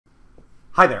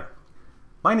Hi there,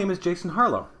 my name is Jason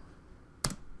Harlow.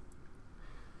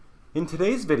 In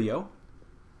today's video,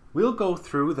 we'll go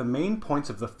through the main points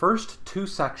of the first two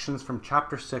sections from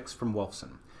Chapter 6 from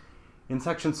Wolfson. In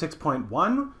Section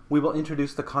 6.1, we will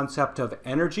introduce the concept of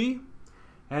energy,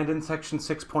 and in Section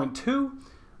 6.2,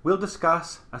 we'll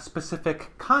discuss a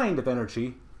specific kind of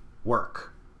energy,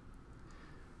 work.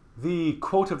 The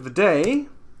quote of the day,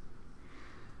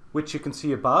 which you can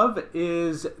see above,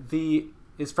 is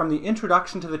from the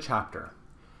introduction to the chapter.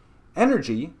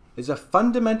 Energy is a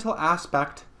fundamental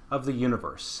aspect of the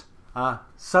universe, a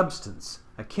substance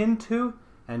akin to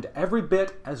and every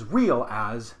bit as real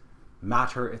as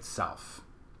matter itself.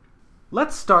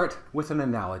 Let's start with an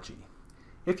analogy.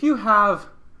 If you have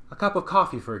a cup of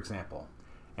coffee, for example,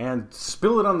 and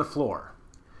spill it on the floor,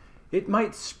 it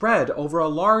might spread over a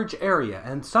large area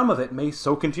and some of it may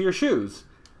soak into your shoes.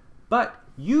 But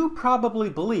you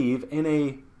probably believe in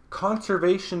a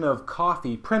conservation of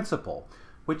coffee principle,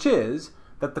 which is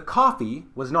that the coffee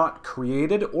was not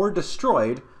created or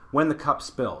destroyed when the cup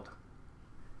spilled.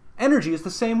 Energy is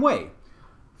the same way.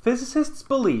 Physicists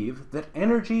believe that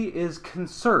energy is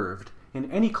conserved in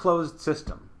any closed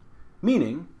system,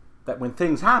 meaning that when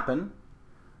things happen,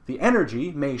 the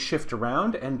energy may shift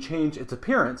around and change its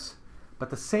appearance, but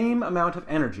the same amount of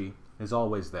energy is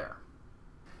always there.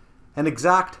 An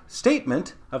exact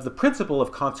statement of the principle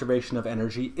of conservation of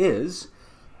energy is,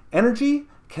 energy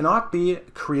cannot be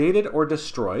created or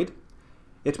destroyed.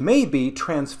 It may be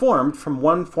transformed from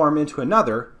one form into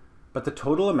another, but the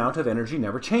total amount of energy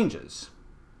never changes.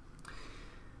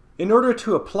 In order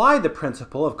to apply the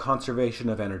principle of conservation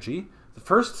of energy, the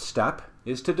first step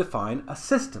is to define a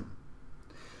system.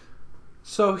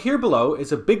 So here below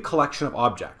is a big collection of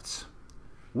objects.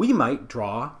 We might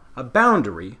draw a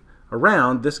boundary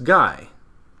around this guy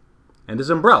and his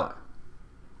umbrella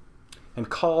and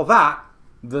call that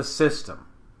the system.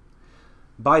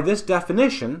 By this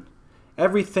definition,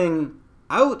 everything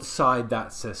outside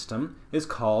that system is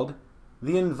called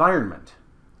the environment.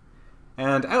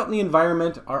 And out in the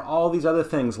environment are all these other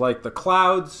things like the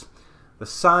clouds, the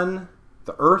sun,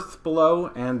 the earth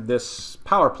below, and this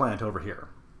power plant over here.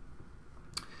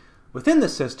 Within the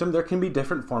system, there can be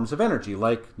different forms of energy,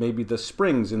 like maybe the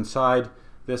springs inside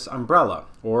this umbrella,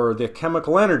 or the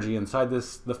chemical energy inside the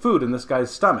food in this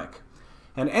guy's stomach.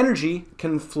 And energy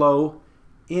can flow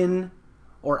in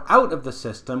or out of the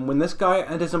system when this guy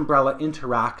and his umbrella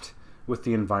interact with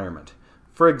the environment.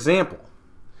 For example,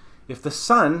 if the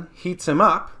sun heats him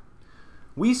up,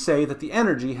 we say that the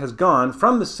energy has gone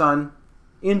from the sun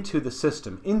into the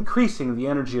system, increasing the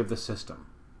energy of the system.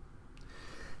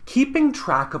 Keeping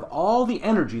track of all the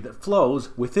energy that flows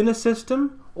within a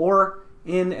system or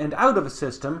in and out of a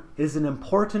system is an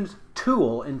important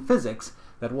tool in physics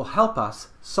that will help us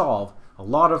solve a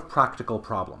lot of practical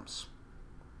problems.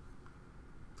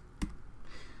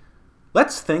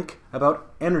 Let's think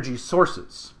about energy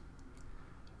sources.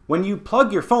 When you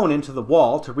plug your phone into the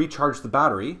wall to recharge the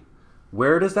battery,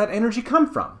 where does that energy come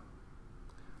from?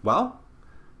 Well,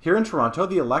 here in Toronto,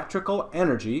 the electrical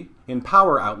energy in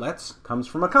power outlets comes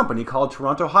from a company called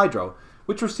Toronto Hydro,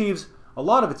 which receives a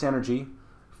lot of its energy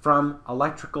from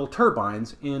electrical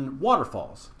turbines in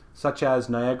waterfalls, such as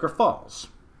Niagara Falls.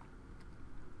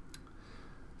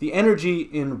 The energy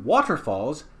in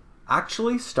waterfalls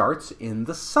actually starts in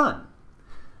the sun.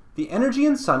 The energy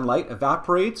in sunlight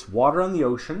evaporates water on the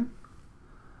ocean.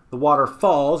 The water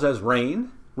falls as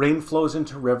rain. Rain flows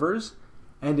into rivers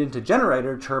and into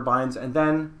generator turbines and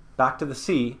then back to the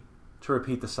sea to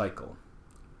repeat the cycle.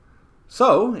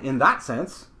 So, in that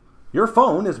sense, your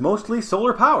phone is mostly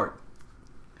solar powered.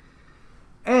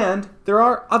 And there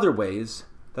are other ways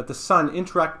that the sun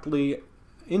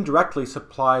indirectly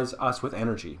supplies us with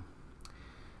energy.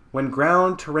 When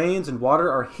ground, terrains, and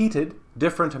water are heated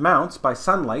different amounts by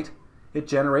sunlight, it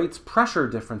generates pressure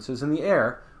differences in the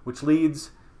air, which leads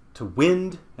to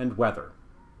wind and weather.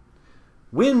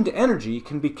 Wind energy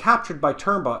can be captured by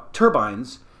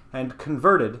turbines and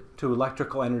converted to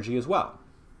electrical energy as well.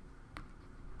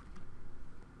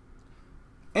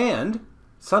 And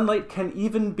sunlight can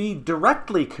even be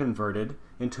directly converted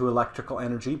into electrical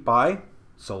energy by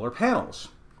solar panels.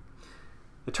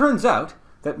 It turns out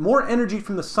that more energy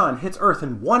from the sun hits Earth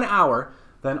in 1 hour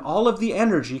than all of the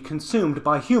energy consumed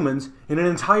by humans in an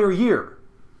entire year.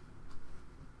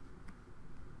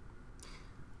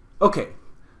 Okay,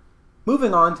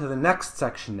 moving on to the next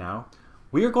section now,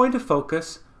 we are going to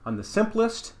focus on the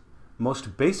simplest,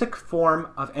 most basic form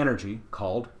of energy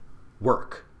called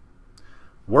work.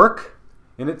 Work,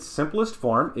 in its simplest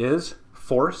form, is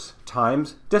force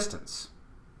times distance.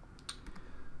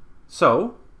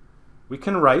 So, we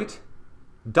can write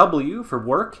W for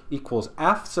work equals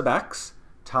F sub x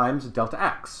times delta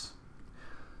x.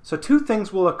 So two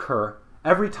things will occur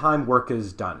every time work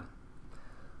is done.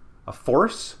 A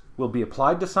force will be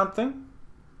applied to something,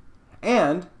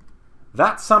 and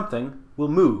that something will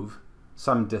move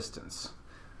some distance.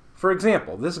 For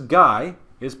example, this guy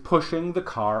is pushing the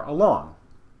car along.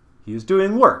 He is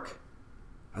doing work.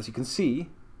 As you can see,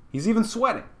 he's even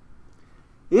sweating.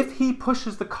 If he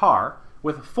pushes the car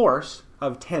with a force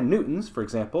of 10 newtons, for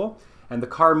example, and the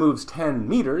car moves 10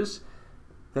 meters,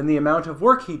 then the amount of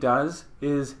work he does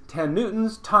is 10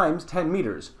 newtons times 10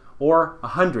 meters, or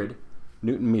 100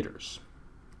 newton meters.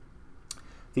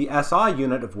 The SI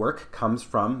unit of work comes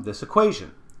from this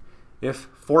equation. If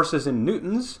force is in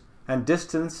newtons and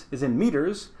distance is in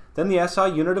meters, then the SI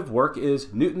unit of work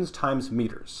is newtons times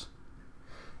meters.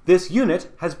 This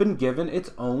unit has been given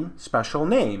its own special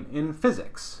name in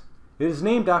physics. It is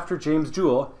named after James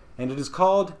Joule, and it is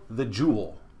called the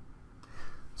joule.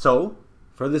 So,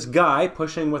 for this guy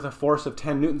pushing with a force of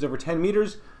 10 newtons over 10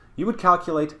 meters, you would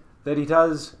calculate that he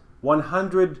does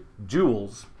 100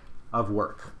 joules of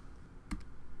work.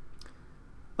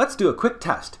 Let's do a quick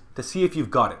test to see if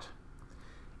you've got it.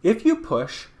 If you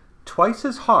push twice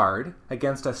as hard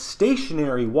against a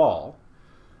stationary wall,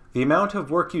 the amount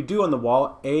of work you do on the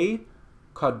wall, A,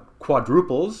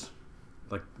 quadruples,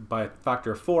 like by a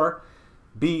factor of 4,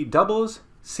 B, doubles,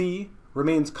 C,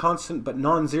 remains constant but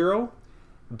non-zero,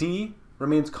 D,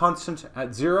 remains constant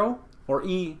at 0, or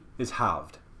E is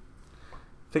halved.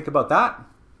 Think about that,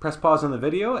 press pause on the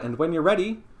video, and when you're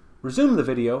ready, resume the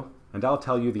video, and I'll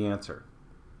tell you the answer.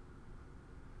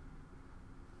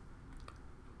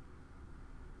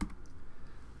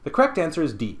 The correct answer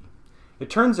is D. It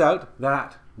turns out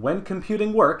that when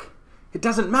computing work, it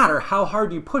doesn't matter how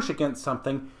hard you push against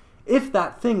something if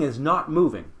that thing is not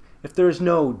moving. If there is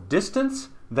no distance,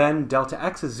 then delta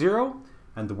x is 0,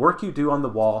 and the work you do on the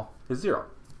wall is 0.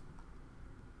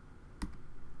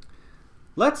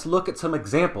 Let's look at some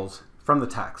examples from the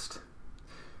text.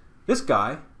 This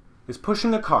guy is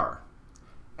pushing a car,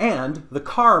 and the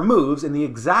car moves in the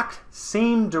exact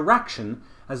same direction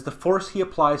as the force he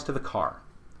applies to the car.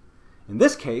 In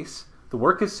this case, the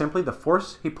work is simply the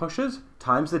force he pushes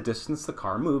times the distance the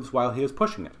car moves while he is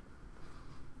pushing it.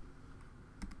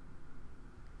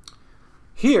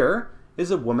 Here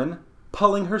is a woman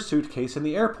pulling her suitcase in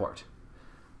the airport.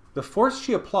 The force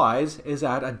she applies is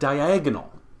at a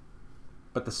diagonal,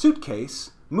 but the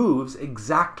suitcase moves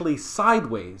exactly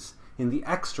sideways in the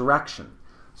x direction,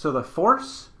 so the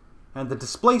force and the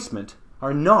displacement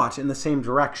are not in the same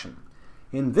direction.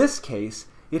 In this case,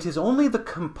 it is only the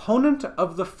component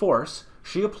of the force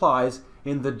she applies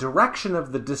in the direction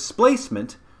of the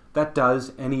displacement that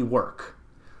does any work.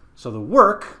 So the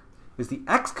work is the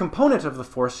x component of the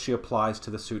force she applies to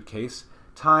the suitcase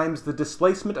times the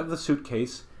displacement of the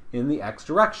suitcase in the x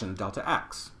direction, delta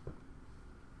x.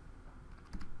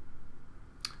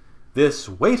 This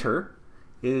waiter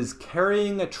is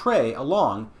carrying a tray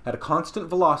along at a constant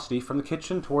velocity from the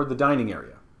kitchen toward the dining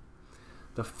area.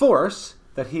 The force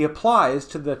that he applies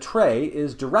to the tray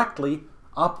is directly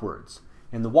upwards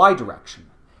in the y direction,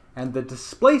 and the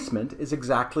displacement is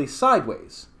exactly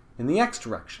sideways in the x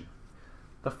direction.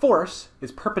 The force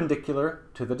is perpendicular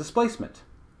to the displacement.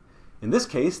 In this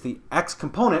case, the x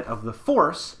component of the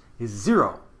force is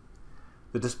 0.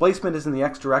 The displacement is in the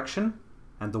x direction,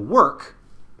 and the work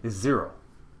is 0.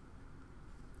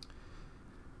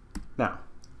 Now,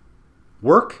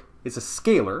 work is a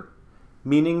scalar,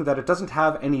 meaning that it doesn't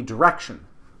have any direction.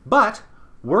 But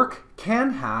work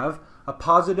can have a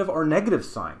positive or negative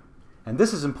sign, and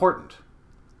this is important.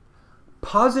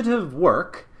 Positive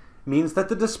work means that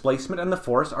the displacement and the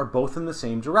force are both in the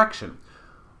same direction,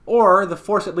 or the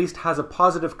force at least has a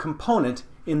positive component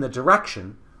in the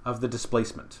direction of the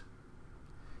displacement.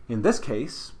 In this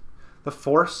case, the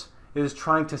force is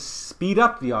trying to speed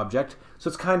up the object, so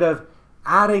it's kind of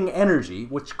adding energy,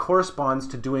 which corresponds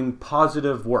to doing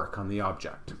positive work on the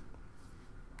object.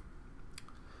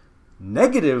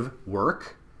 Negative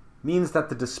work means that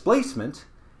the displacement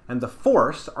and the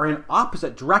force are in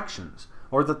opposite directions,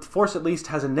 or that the force at least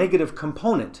has a negative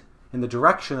component in the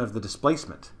direction of the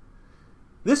displacement.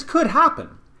 This could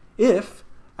happen if,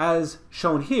 as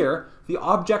shown here, the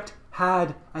object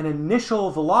had an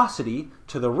initial velocity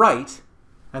to the right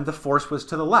and the force was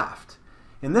to the left.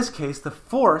 In this case, the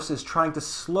force is trying to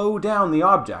slow down the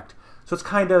object, so it's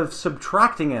kind of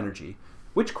subtracting energy,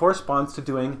 which corresponds to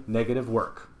doing negative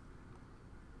work.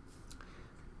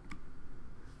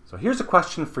 So here's a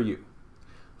question for you.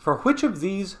 For which of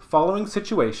these following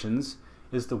situations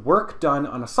is the work done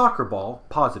on a soccer ball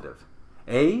positive?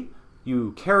 A,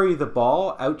 you carry the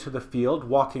ball out to the field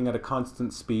walking at a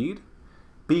constant speed.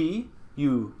 B,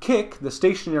 you kick the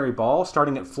stationary ball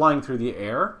starting it flying through the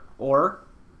air. Or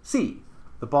C,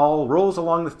 the ball rolls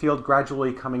along the field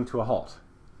gradually coming to a halt.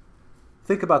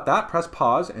 Think about that, press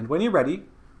pause, and when you're ready,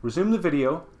 resume the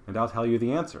video and I'll tell you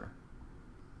the answer.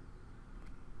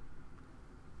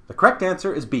 The correct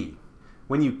answer is B.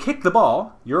 When you kick the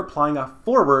ball, you're applying a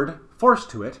forward force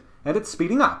to it and it's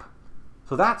speeding up.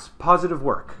 So that's positive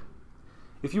work.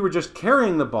 If you were just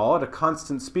carrying the ball at a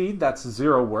constant speed, that's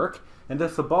zero work. And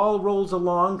if the ball rolls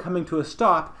along coming to a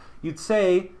stop, you'd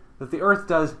say that the Earth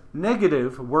does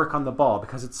negative work on the ball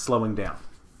because it's slowing down.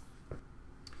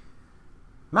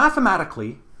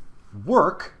 Mathematically,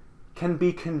 work can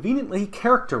be conveniently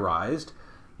characterized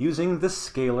using the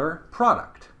scalar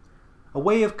product, a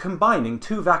way of combining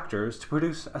two vectors to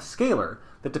produce a scalar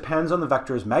that depends on the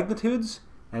vector's magnitudes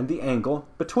and the angle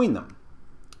between them.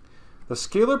 The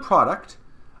scalar product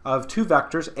of two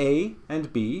vectors A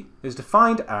and B is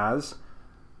defined as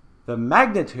the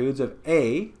magnitudes of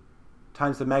A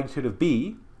times the magnitude of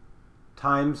B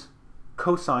times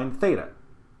cosine theta,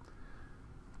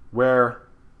 where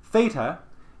theta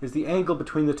is the angle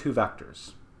between the two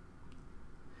vectors.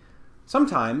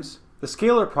 Sometimes the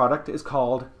scalar product is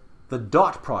called the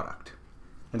dot product,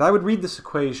 and I would read this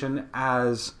equation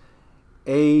as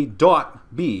A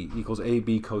dot B equals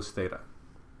AB cos theta.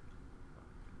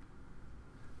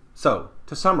 So,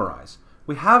 to summarize,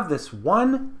 we have this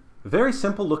one very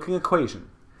simple looking equation.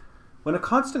 When a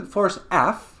constant force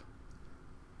F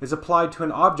is applied to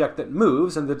an object that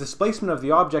moves and the displacement of the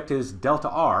object is delta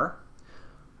R,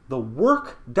 the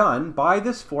work done by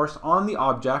this force on the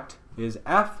object is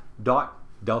F dot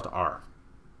delta R.